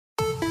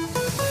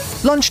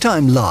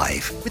Lunchtime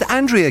Live with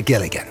Andrea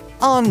Gilligan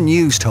on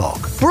News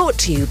Talk. Brought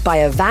to you by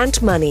Avant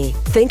Money.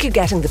 Think you're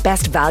getting the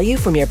best value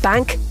from your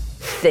bank?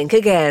 Think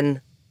again.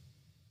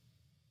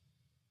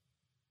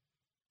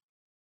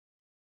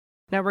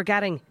 Now we're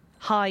getting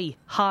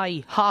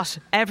hot,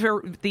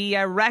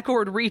 the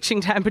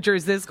record-reaching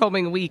temperatures this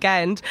coming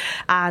weekend,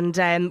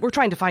 and we're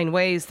trying to find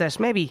ways that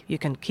maybe you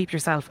can keep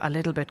yourself a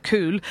little bit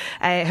cool.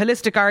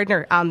 Holistic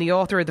gardener and the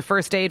author of The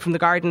First Aid from the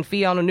Garden,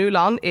 Fionn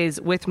O'Neilan,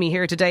 is with me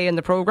here today in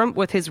the programme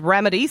with his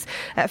remedies.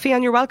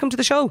 Fionn, you're welcome to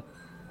the show.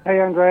 Hey,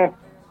 Andrea.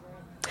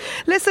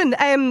 Listen,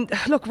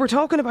 look, we're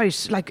talking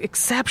about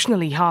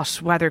exceptionally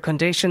hot weather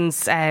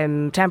conditions,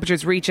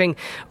 temperatures reaching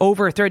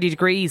over 30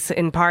 degrees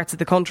in parts of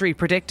the country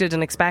predicted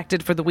and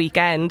expected for the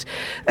weekend.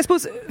 I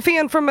suppose,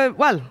 Fionn, from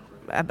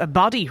a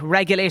body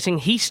regulating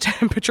heat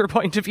temperature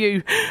point of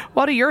view,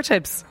 what are your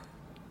tips?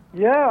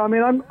 Yeah, I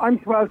mean,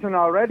 I'm sweltering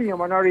already and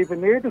we're not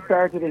even near the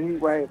start of the heat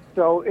wave.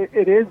 So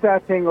it is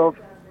that thing of,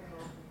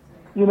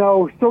 you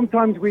know,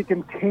 sometimes we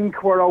can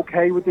think we're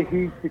okay with the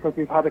heat because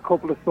we've had a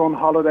couple of sun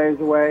holidays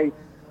away.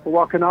 But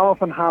what can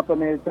often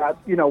happen is that,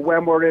 you know,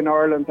 when we're in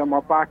Ireland and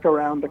we're back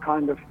around the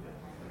kind of,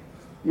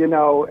 you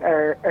know,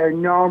 our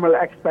normal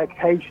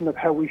expectation of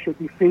how we should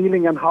be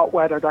feeling in hot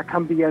weather, there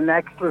can be an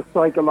extra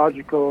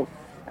psychological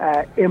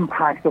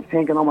impact of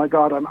thinking, oh my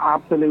God, I'm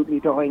absolutely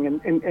dying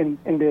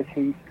in this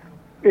heat.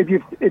 If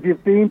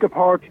you've been to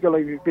Portugal or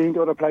you've been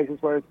to other places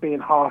where it's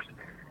been hot,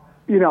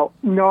 you know,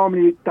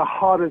 normally the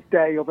hottest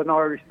day of an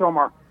Irish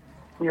summer,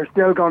 you're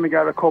still going to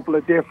get a couple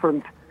of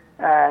different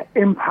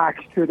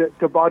impacts to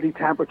the body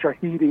temperature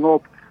heating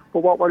up.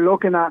 But what we're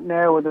looking at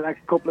now in the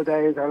next couple of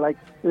days are like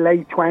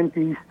late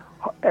 20s,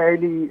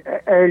 early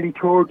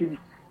 30s.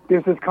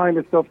 This is kind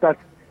of stuff that's,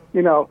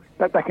 you know,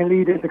 that can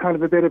lead into kind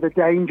of a bit of a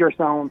danger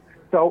zone.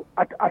 So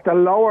at the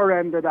lower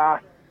end of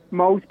that,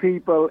 most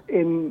people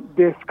in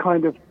this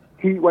kind of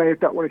heat wave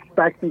that we're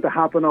expecting to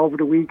happen over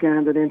the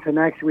weekend and into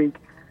next week,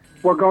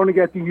 we're going to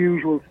get the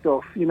usual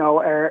stuff. You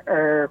know,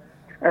 our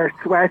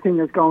sweating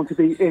is going to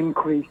be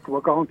increased.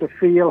 We're going to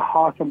feel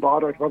hot and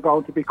bothered. We're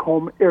going to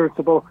become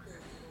irritable.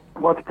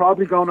 What's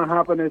probably going to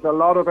happen is a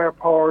lot of our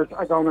pores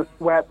are going to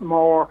sweat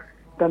more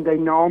than they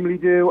normally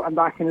do, and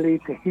that can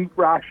lead to heat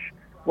rash,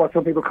 what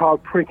some people call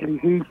prickly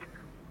heat.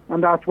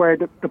 And that's where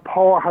the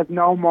pore has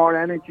no more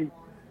energy.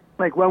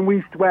 Like when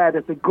we sweat,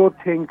 it's a good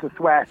thing to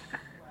sweat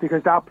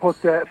because that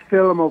puts a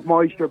film of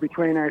moisture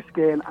between our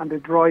skin and the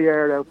dry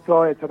air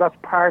outside. So that's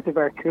part of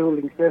our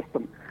cooling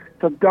system.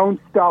 So don't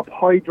stop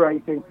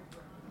hydrating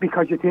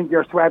because you think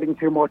you're sweating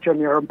too much and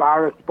you're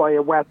embarrassed by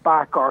a wet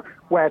back or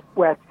wet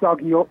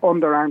soggy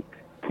underarm.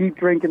 Keep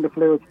drinking the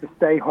fluids to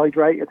stay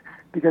hydrated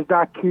because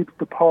that keeps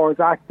the pores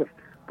active.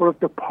 But if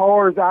the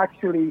pores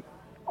actually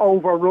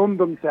overrun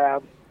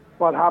themselves,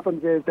 what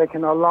happens is they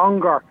can no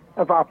longer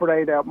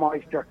evaporate out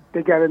moisture.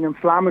 They get an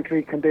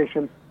inflammatory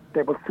condition.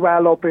 They will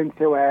swell up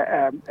into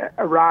a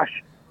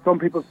rash. Some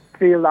people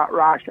feel that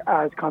rash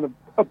as kind of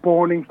a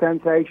burning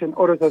sensation,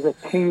 others as a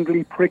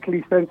tingly,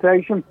 prickly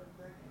sensation.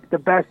 The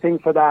best thing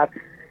for that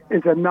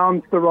is a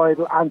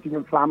non-steroidal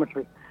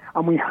anti-inflammatory.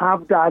 And we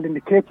have that in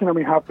the kitchen and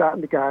we have that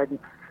in the garden.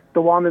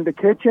 The one in the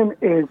kitchen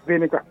is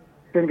vinegar.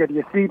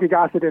 The acetic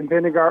acid in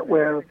vinegar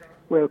will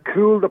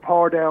cool the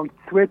pore down,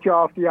 switch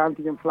off the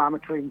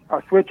anti-inflammatory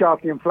or switch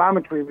off the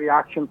inflammatory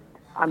reaction,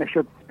 and it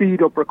should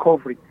speed up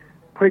recovery.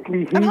 Prickly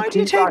heat. And how do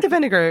you take the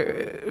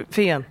vinegar,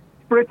 Fionn?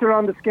 Spritz it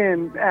on the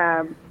skin.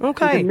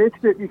 Okay.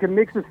 You can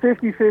mix it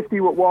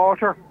 50-50 with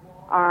water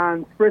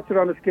and spritz it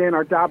on the skin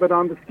or dab it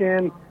on the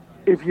skin.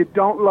 If you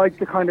don't like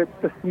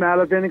the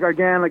smell of vinegar,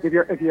 again, like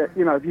if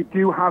you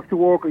do have to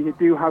work or you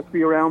do have to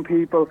be around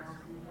people,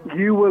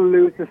 you will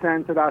lose the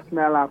sense of that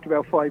smell after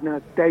about 5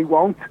 minutes. They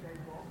won't,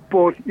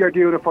 but you're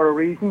doing it for a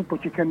reason.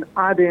 But you can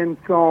add in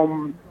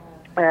some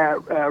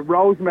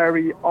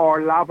rosemary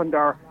or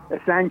lavender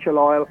essential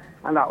oil,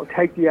 and that will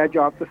take the edge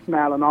off the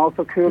smell and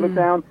also cool it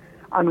down.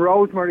 And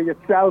rosemary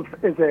itself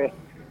is a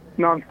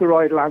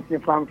non-steroidal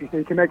anti-inflammatory. So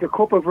you can make a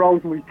cup of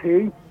rosemary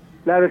tea,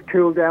 let it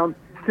cool down,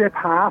 sip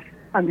half,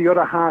 and the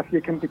other half you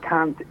can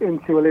decant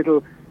into a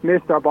little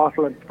mist or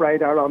bottle and spray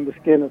that on the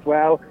skin as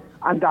well.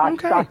 And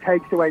that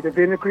takes away the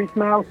vinegary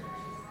smell.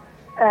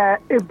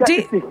 If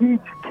the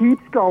heat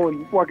keeps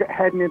going, we're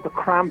heading into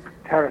cramp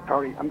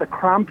territory. And the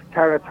cramp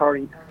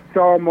territory,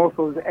 sore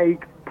muscles,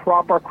 ache,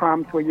 proper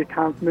cramps where you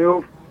can't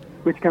move,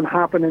 which can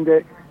happen in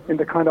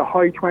the kind of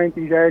high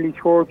 20s, early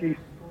 30s.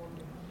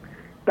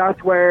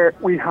 That's where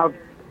we have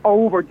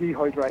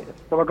over-dehydrated.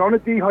 So we're going to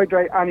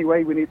dehydrate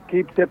anyway. We need to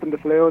keep sipping the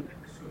fluids.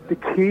 The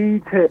key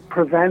to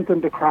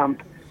preventing the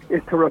cramp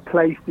is to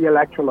replace the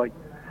electrolyte.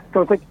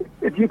 So it's like,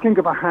 if you think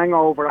of a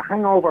hangover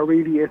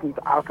really isn't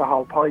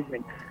alcohol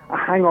poisoning. A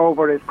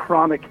hangover is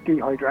chronic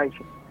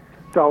dehydration.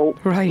 So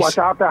what's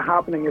after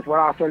happening is we're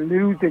after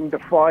losing the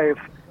 5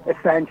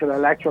 essential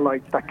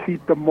electrolytes that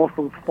keep the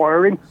muscles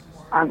firing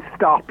and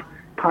stop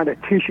kind of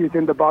tissues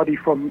in the body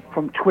from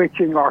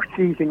twitching or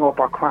seizing up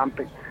or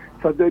cramping.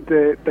 So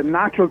the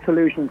natural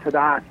solution to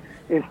that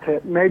is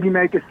to maybe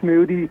make a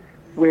smoothie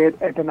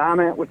with a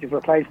banana, which is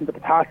replacing the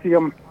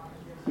potassium,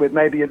 with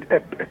maybe a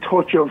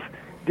touch of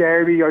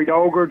dairy or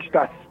yogurt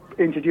that's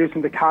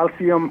introducing the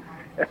calcium,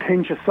 a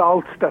pinch of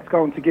salt that's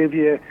going to give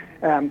you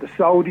the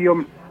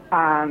sodium,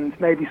 and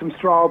maybe some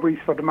strawberries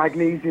for the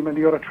magnesium and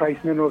the other trace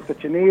minerals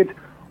that you need,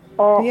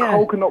 or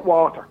coconut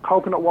water.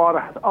 Coconut water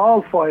has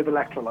all 5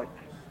 electrolytes.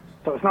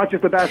 So it's not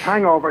just the best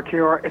hangover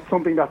cure, it's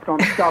something that's going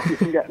to stop you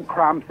from getting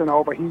cramps and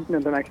overheating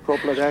in the next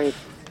couple of days.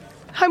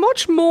 How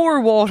much more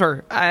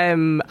water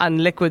and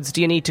liquids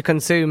do you need to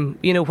consume,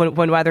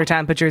 when weather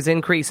temperatures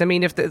increase? I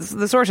mean, if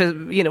the sort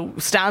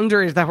of,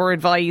 standard that we're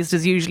advised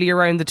is usually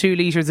around the 2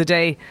 litres a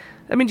day,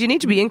 I mean, do you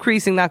need to be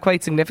increasing that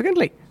quite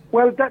significantly?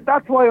 Well,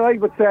 that's why I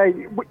would say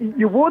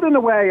you would in a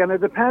way, and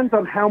it depends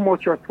on how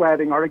much you're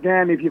sweating, or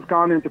again, if you've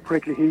gone into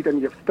prickly heat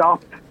and you've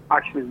stopped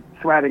actually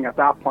sweating at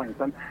that point.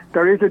 And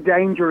there is a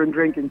danger in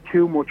drinking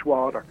too much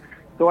water.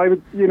 So I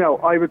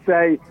would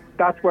say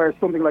that's where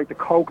something like the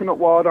coconut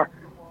water,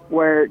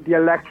 where the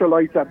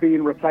electrolytes are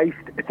being replaced.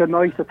 It's an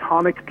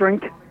isotonic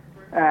drink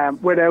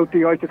without the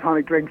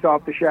isotonic drinks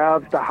off the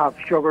shelves that have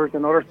sugars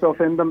and other stuff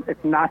in them.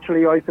 It's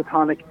naturally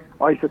isotonic.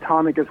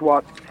 Isotonic is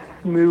what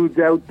smooths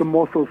out the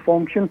muscle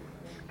function,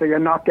 so you're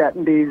not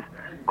getting these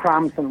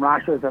cramps and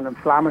rashes and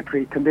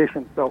inflammatory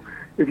conditions. So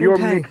if you're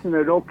mixing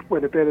it up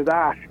with a bit of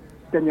that,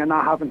 then you're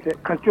not having to,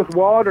 because just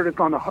water is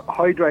going to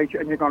hydrate you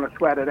and you're going to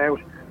sweat it out,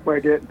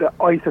 where the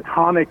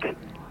isotonic,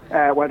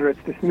 whether it's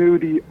the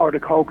smoothie or the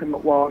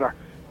coconut water,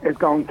 is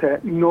going to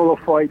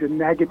nullify the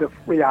negative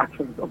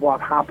reactions of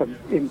what happens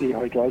in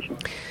dehydration.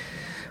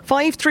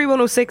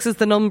 53106 is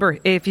the number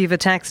if you've a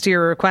text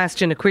here or a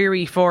question, a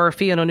query for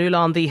Fionn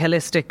O'Neill, the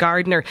holistic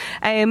gardener.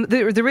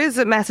 There is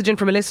a message in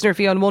from a listener,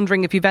 Fionn,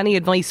 wondering if you've any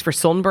advice for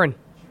sunburn.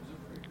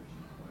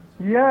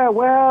 Yeah,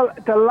 well,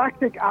 the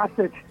lactic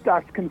acid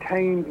that's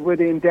contained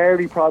within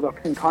dairy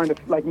products and kind of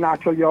like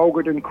natural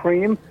yogurt and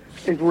cream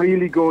is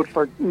really good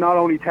for not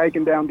only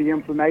taking down the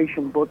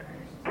inflammation, but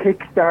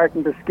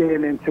kick-starting the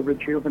skin into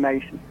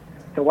rejuvenation.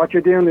 So what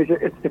you're doing is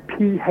it's the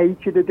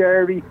pH of the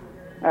dairy,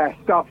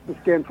 stops the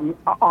skin from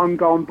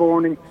ongoing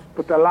burning,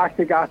 but the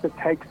lactic acid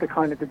takes the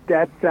kind of the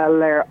dead cell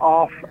layer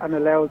off and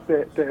allows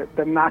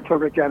the natural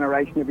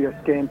regeneration of your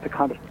skin to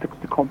kind of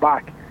to come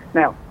back.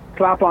 Now,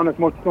 slap on as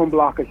much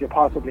sunblock as you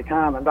possibly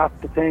can, and that's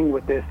the thing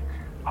with this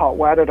hot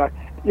weather that's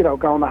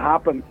going to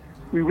happen.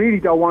 We really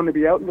don't want to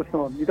be out in the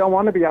sun. You don't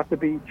want to be at the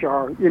beach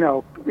or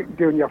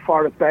doing your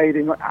forest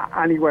bathing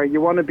anywhere. You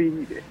want to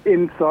be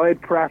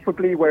inside,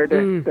 preferably where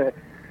the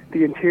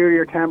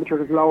interior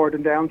temperature is lower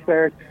than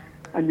downstairs,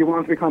 and you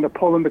want to be kind of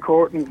pulling the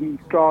curtains and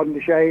drawing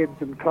the shades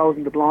and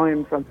closing the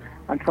blinds and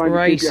trying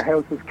to keep your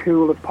house as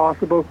cool as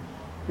possible.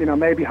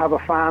 Maybe have a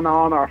fan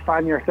on or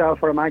fan yourself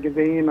for a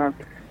magazine, or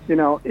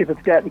if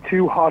it's getting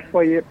too hot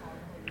for you,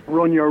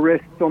 run your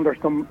wrists under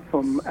some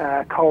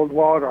cold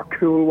water or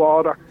cool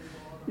water.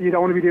 You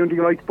don't want to be doing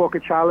the ice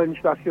bucket challenge.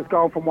 That's just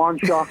going from one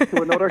shock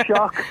to another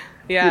shock.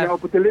 Yeah.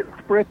 But the little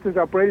spritzes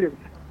are brilliant.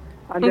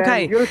 And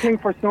then the other thing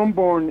for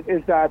sunburn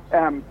is that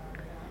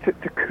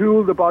to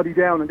cool the body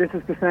down, and this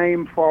is the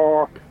same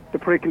for the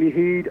prickly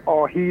heat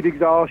or heat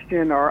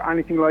exhaustion or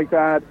anything like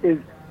that, is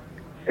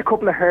a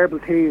couple of herbal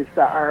teas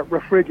that are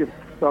refrigerant.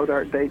 So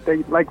they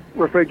like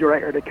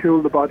refrigerator, they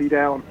cool the body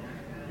down.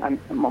 And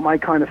my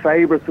kind of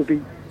favourites would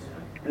be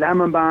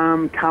lemon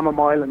balm,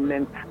 chamomile and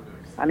mint.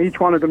 And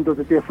each one of them does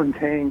a different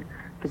thing.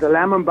 So the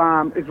lemon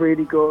balm is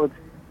really good.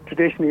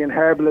 Traditionally in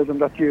herbalism,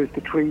 that's used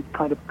to treat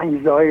kind of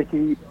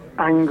anxiety,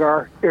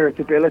 anger,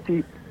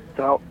 irritability.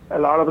 So a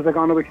lot of us are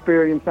going to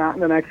experience that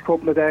in the next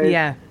couple of days.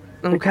 Yeah,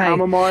 okay. The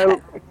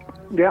chamomile,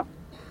 yeah.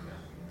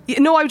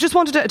 No, I just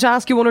wanted to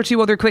ask you one or two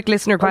other quick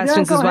listener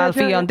questions as well,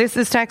 Fionn. This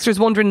texter's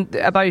wondering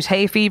about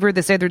hay fever.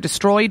 They say they're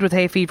destroyed with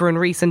hay fever in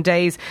recent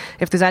days.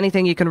 If there's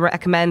anything you can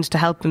recommend to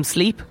help them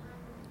sleep?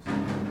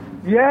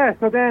 Yeah,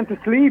 so then to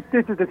sleep,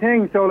 this is the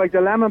thing. So like the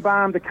lemon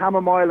balm, the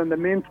chamomile and the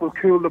mint will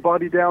cool the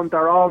body down.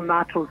 They're all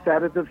natural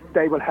sedatives.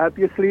 They will help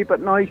you sleep at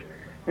night.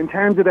 In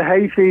terms of the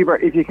hay fever,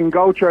 if you can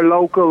go to your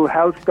local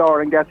health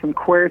store and get some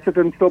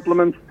quercetin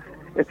supplements,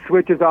 it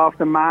switches off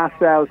the mast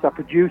cells that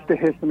produce the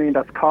histamine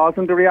that's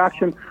causing the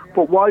reaction.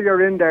 But while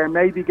you're in there,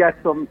 maybe get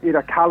some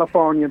either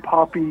Californian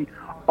poppy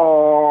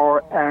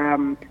or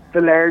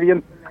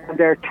valerian. And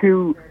they're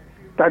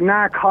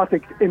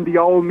narcotics in the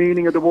old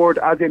meaning of the word,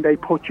 as in they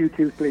put you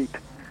to sleep.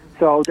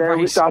 So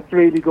that's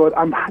really good.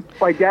 And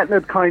by getting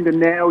it kind of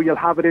now, you'll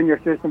have it in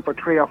your system for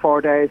 3 or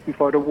 4 days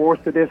before the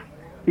worst of this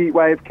heat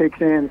wave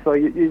kicks in. So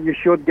you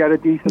should get a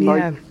decent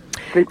night's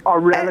sleep, or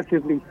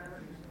relatively.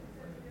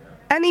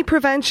 Any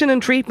prevention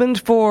and treatment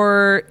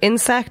for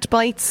insect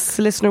bites?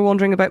 Listener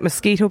wondering about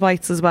mosquito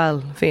bites as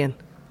well, Fionn.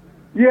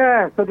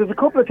 Yeah, so there's a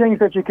couple of things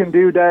that you can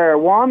do there.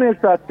 One is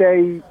that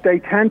they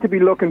tend to be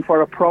looking for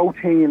a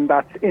protein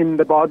that's in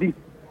the body,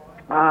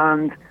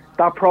 and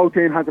that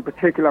protein has a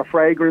particular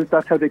fragrance.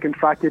 That's how they can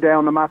track you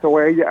down no matter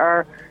where you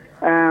are.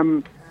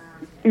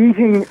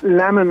 Eating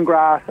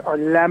lemongrass or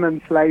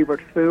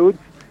lemon-flavoured foods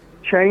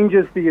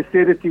changes the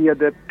acidity of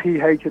the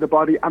pH of the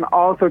body, and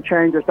also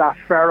changes that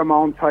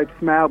pheromone type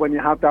smell when you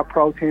have that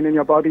protein in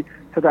your body,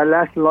 so they're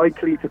less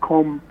likely to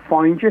come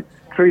find you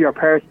through your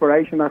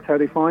perspiration, that's how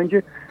they find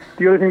you.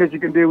 The other thing that you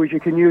can do is you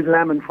can use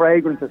lemon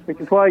fragrances, which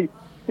is why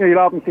you'll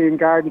often see in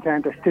garden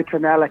centres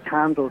citronella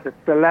candles. It's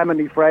the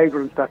lemony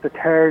fragrance that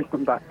deters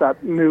them,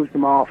 that moves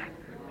them off.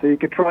 So you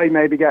could try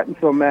maybe getting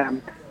some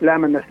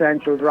lemon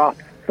essential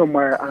drops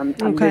somewhere and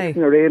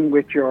mixing it in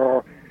with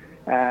your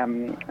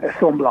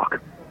sunblock.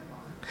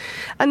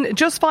 And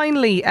just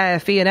finally,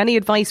 Fian, any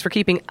advice for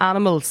keeping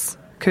animals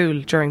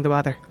cool during the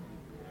weather?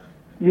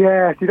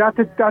 Yeah, see, that's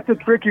a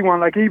tricky one.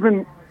 Like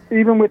even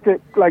with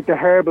the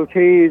herbal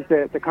teas,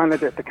 the kind of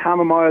the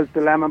chamomiles,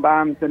 the lemon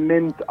balms, the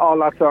mint, all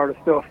that sort of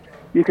stuff.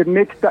 You could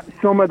mix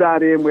some of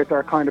that in with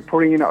our kind of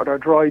purina or our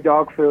dry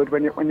dog food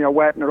when you're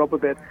wetting it up a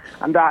bit,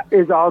 and that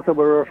is also a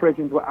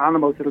refrigerant with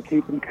animals. It'll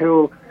keep them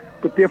cool.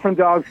 But different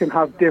dogs can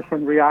have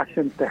different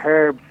reactions to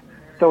herbs,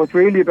 so it's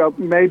really about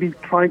maybe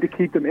trying to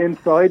keep them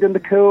inside in the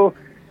cool.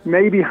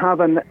 Maybe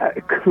having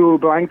a cool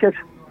blanket.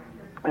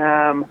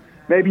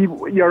 Maybe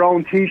your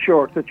own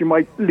T-shirts that you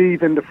might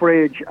leave in the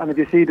fridge, and if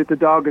you see that the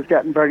dog is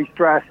getting very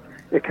stressed,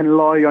 it can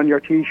lie on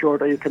your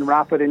T-shirt, or you can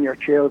wrap it in your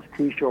chilled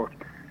T-shirt.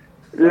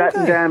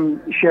 Letting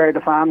them share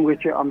the fan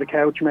with you on the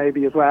couch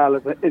maybe as well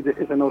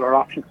is another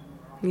option.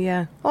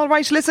 Yeah. All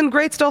right, listen,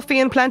 great stuff,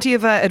 Ian. Plenty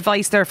of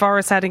advice there for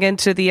us heading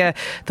into the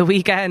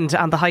weekend,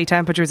 and the high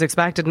temperatures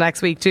expected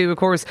next week too. Of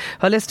course,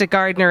 holistic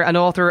gardener and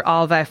author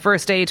of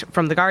First Aid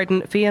from the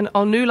Garden, Fian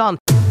O'Neilan.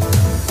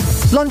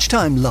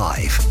 Lunchtime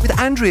Live with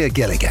Andrea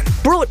Gilligan.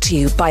 Brought to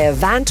you by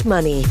Avant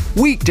Money.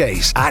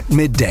 Weekdays at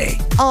midday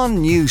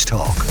on News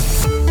Talk.